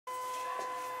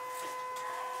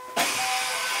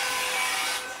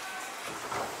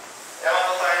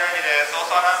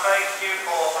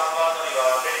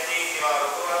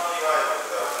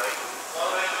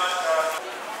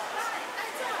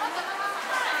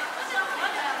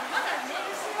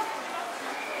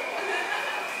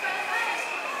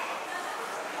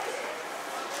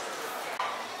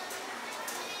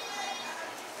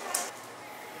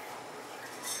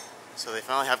So they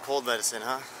finally have cold medicine,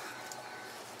 huh?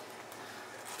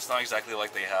 It's not exactly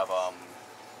like they have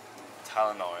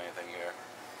Tylenol or anything here,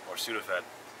 or Sudafed.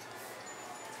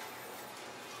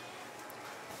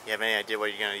 You have any idea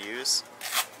what you're gonna use?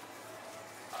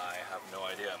 I have no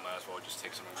idea. I might as well just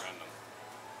take something random.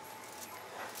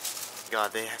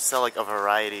 God, they sell like a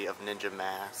variety of ninja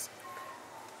masks.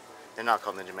 They're not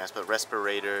called ninja masks, but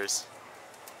respirators.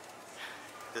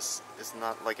 This is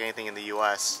not like anything in the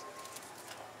US.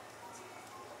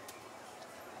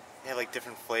 They have like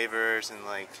different flavors and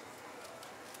like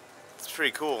it's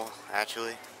pretty cool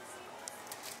actually.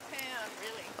 Yeah,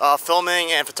 really.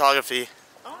 Filming and photography.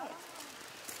 Oh.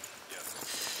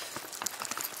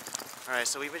 Alright,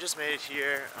 so we just made it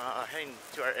here, heading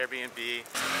to our Airbnb.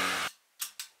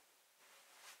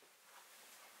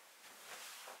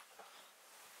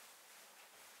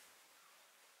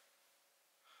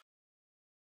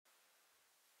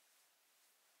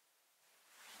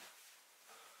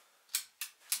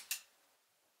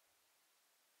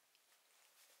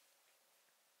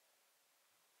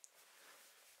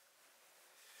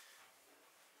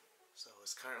 So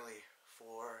it's currently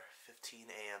 4:15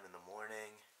 a.m. in the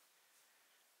morning.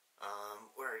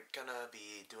 We're gonna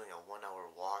be doing a 1-hour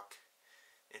walk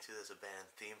into this abandoned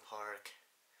theme park.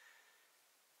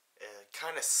 It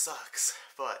kind of sucks,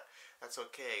 but that's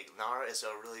okay. NARA is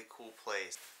a really cool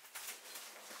place.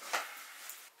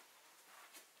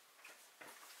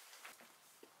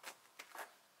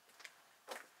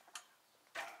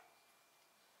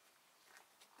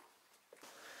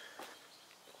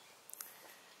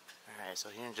 Alright, so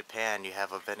here in Japan you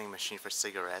have a vending machine for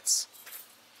cigarettes.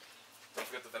 Don't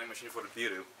forget the vending machine for the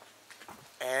beer.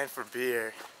 And for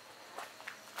beer.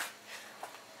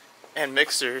 And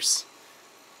mixers.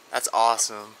 That's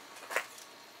awesome.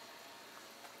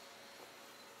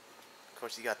 Of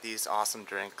course you got these awesome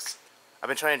drinks. I've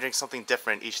been trying to drink something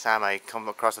different each time I come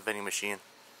across a vending machine.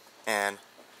 And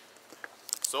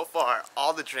so far,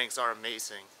 all the drinks are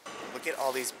amazing. Look at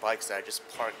all these bikes that are just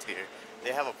parked here.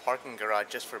 They have a parking garage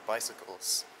just for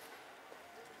bicycles.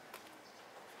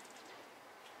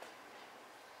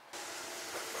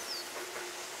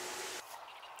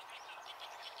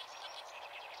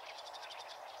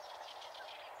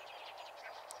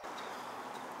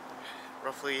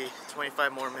 Roughly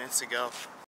 25 more minutes to go.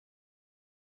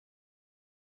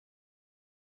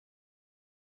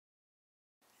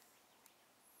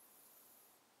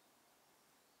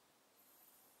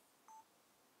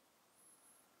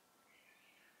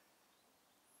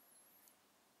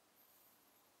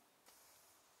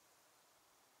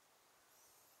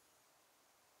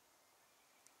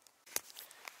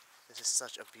 This is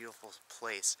such a beautiful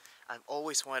place. I've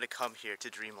always wanted to come here to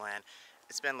Dreamland.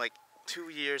 It's been like 2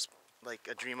 years, like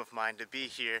a dream of mine to be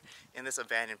here in this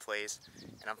abandoned place.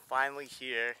 And I'm finally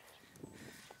here,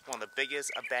 one of the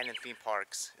biggest abandoned theme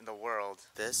parks in the world.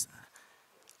 This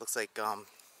looks like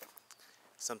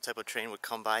some type of train would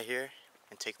come by here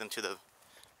and take them to the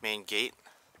main gate.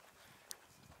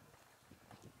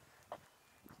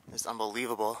 It's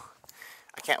unbelievable.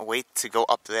 I can't wait to go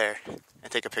up there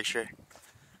and take a picture.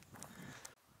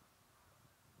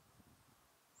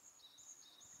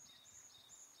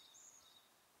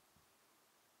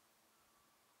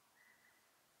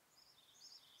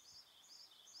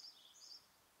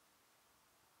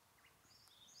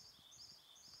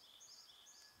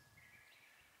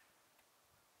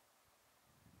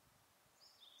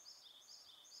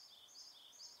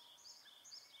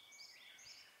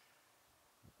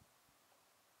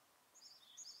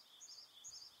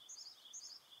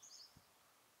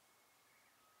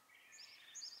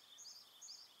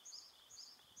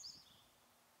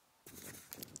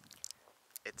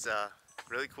 It's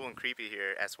really cool and creepy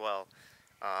here as well.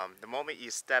 The moment you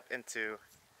step into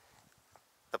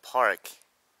the park,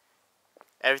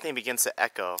 everything begins to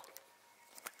echo.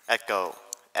 Echo.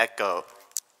 Echo.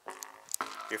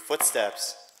 Your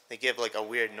footsteps, they give like a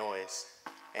weird noise.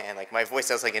 And like my voice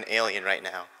sounds like an alien right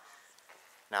now.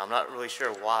 Now I'm not really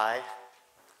sure why.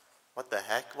 What the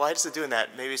heck? Why is it doing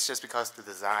that? Maybe it's just because the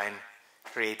design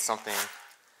creates something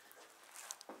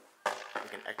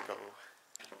like an echo.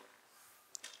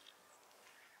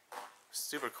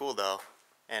 Super cool though.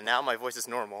 And now my voice is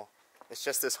normal. It's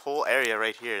just this whole area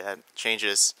right here that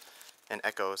changes and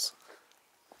echoes.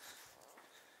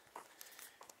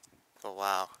 Oh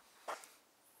wow.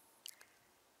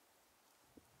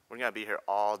 We're gonna be here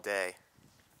all day.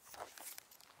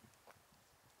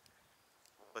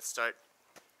 Let's start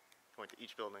going to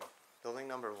each building. Building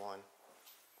number 1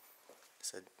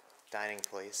 is a dining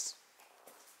place.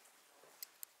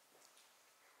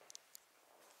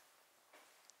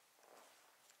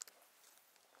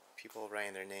 People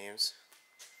writing their names.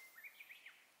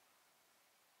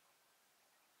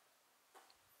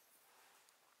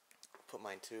 Put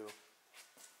mine too.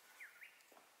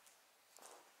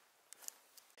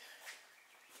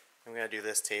 I'm gonna do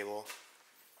this table.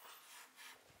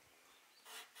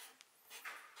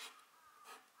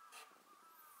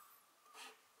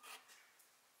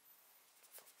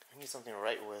 I need something to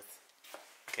write with.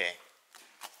 Okay.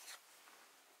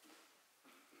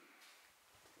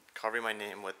 Covering my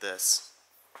name with this.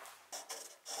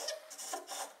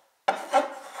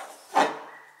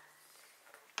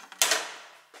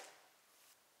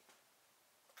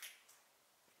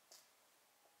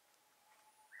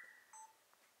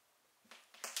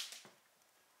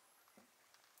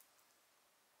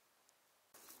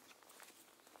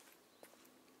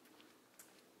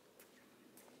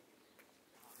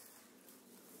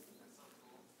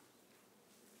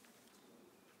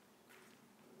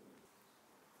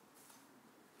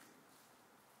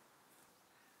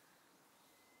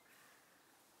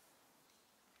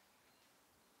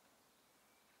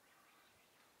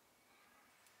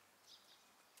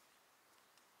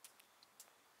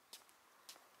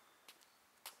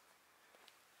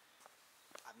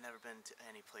 I've never been to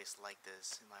any place like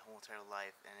this in my whole entire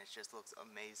life, and it just looks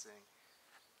amazing.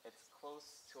 It's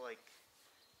close to, like,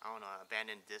 I don't know, an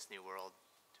abandoned Disney World,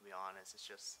 to be honest. It's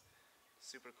just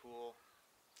super cool.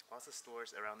 Lots of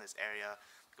stores around this area.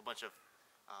 Like a bunch of,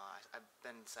 I've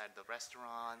been inside the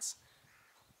restaurants,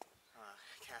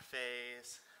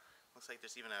 cafes. Looks like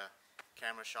there's even a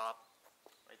camera shop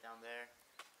right down there.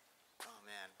 Oh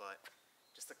man, but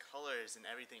just the colors and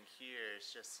everything here is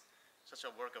just such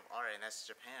a work of art, and that's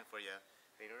Japan for you.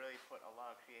 They really put a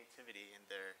lot of creativity in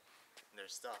their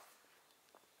stuff.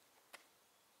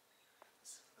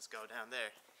 Let's go down there.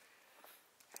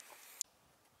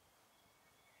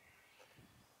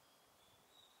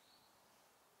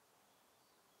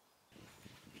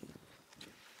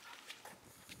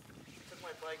 Took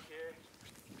my bike here.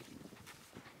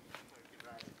 We can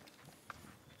ride it.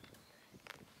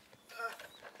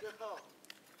 No.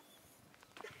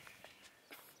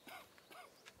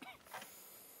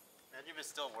 Imagine if it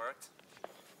still worked.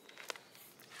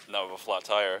 Not with a flat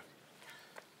tire.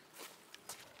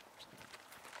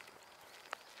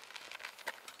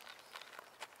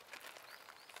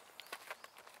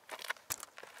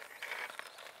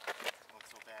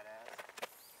 Looks so badass.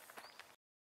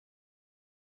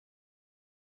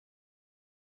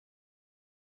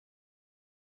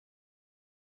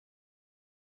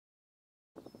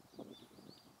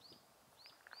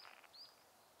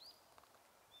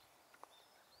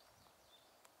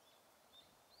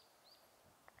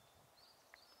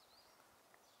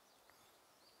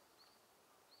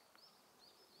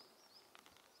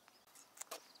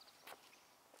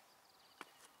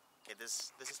 Okay,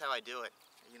 this is how I do it.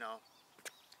 You know,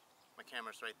 my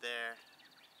camera's right there.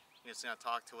 You're just gonna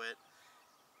talk to it.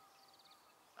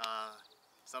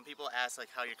 Some people ask like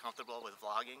how you're comfortable with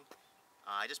vlogging.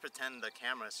 I just pretend the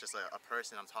camera is just a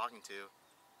person I'm talking to.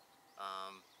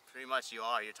 Pretty much you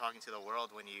are. You're talking to the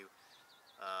world when you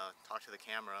talk to the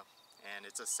camera, and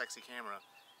it's a sexy camera,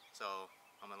 so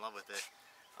I'm in love with it.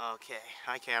 Okay,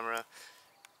 hi camera.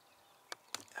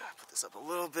 Put this up a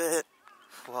little bit.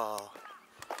 Whoa.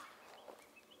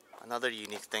 Another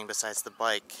unique thing besides the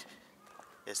bike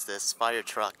is this fire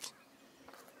truck.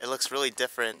 It looks really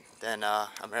different than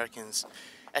Americans.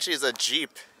 Actually, it's a Jeep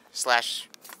slash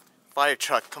fire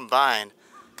truck combined.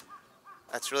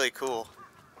 That's really cool.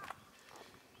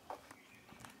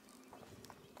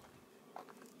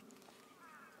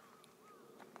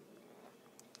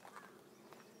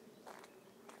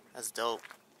 That's dope.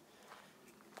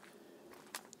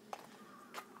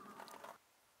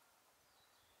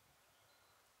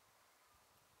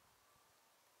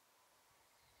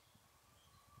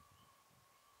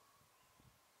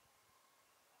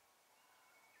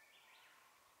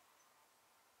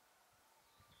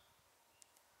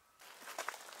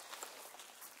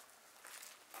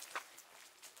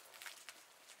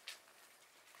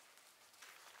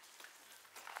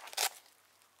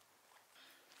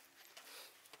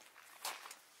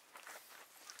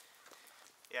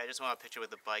 Yeah, I just want a picture with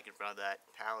the bike in front of that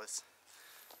palace.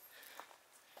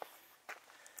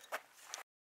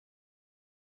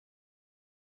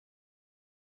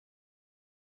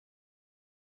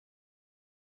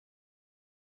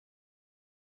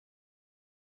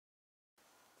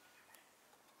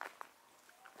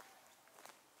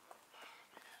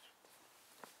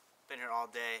 here all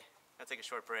day. Gotta take a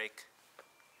short break.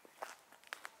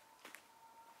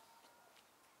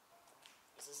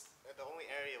 This is the only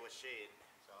area with shade,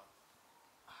 so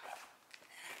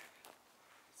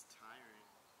it's tiring.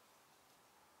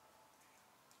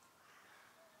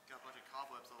 Got a bunch of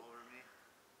cobwebs all over me.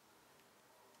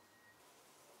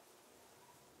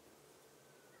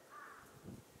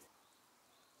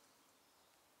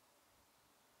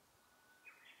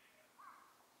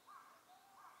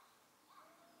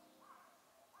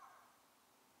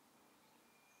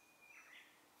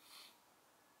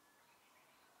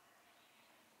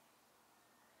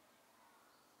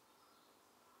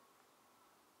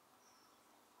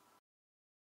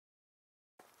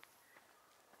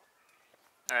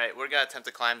 Alright, we're gonna attempt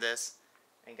to climb this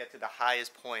and get to the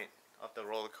highest point of the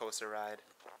roller coaster ride.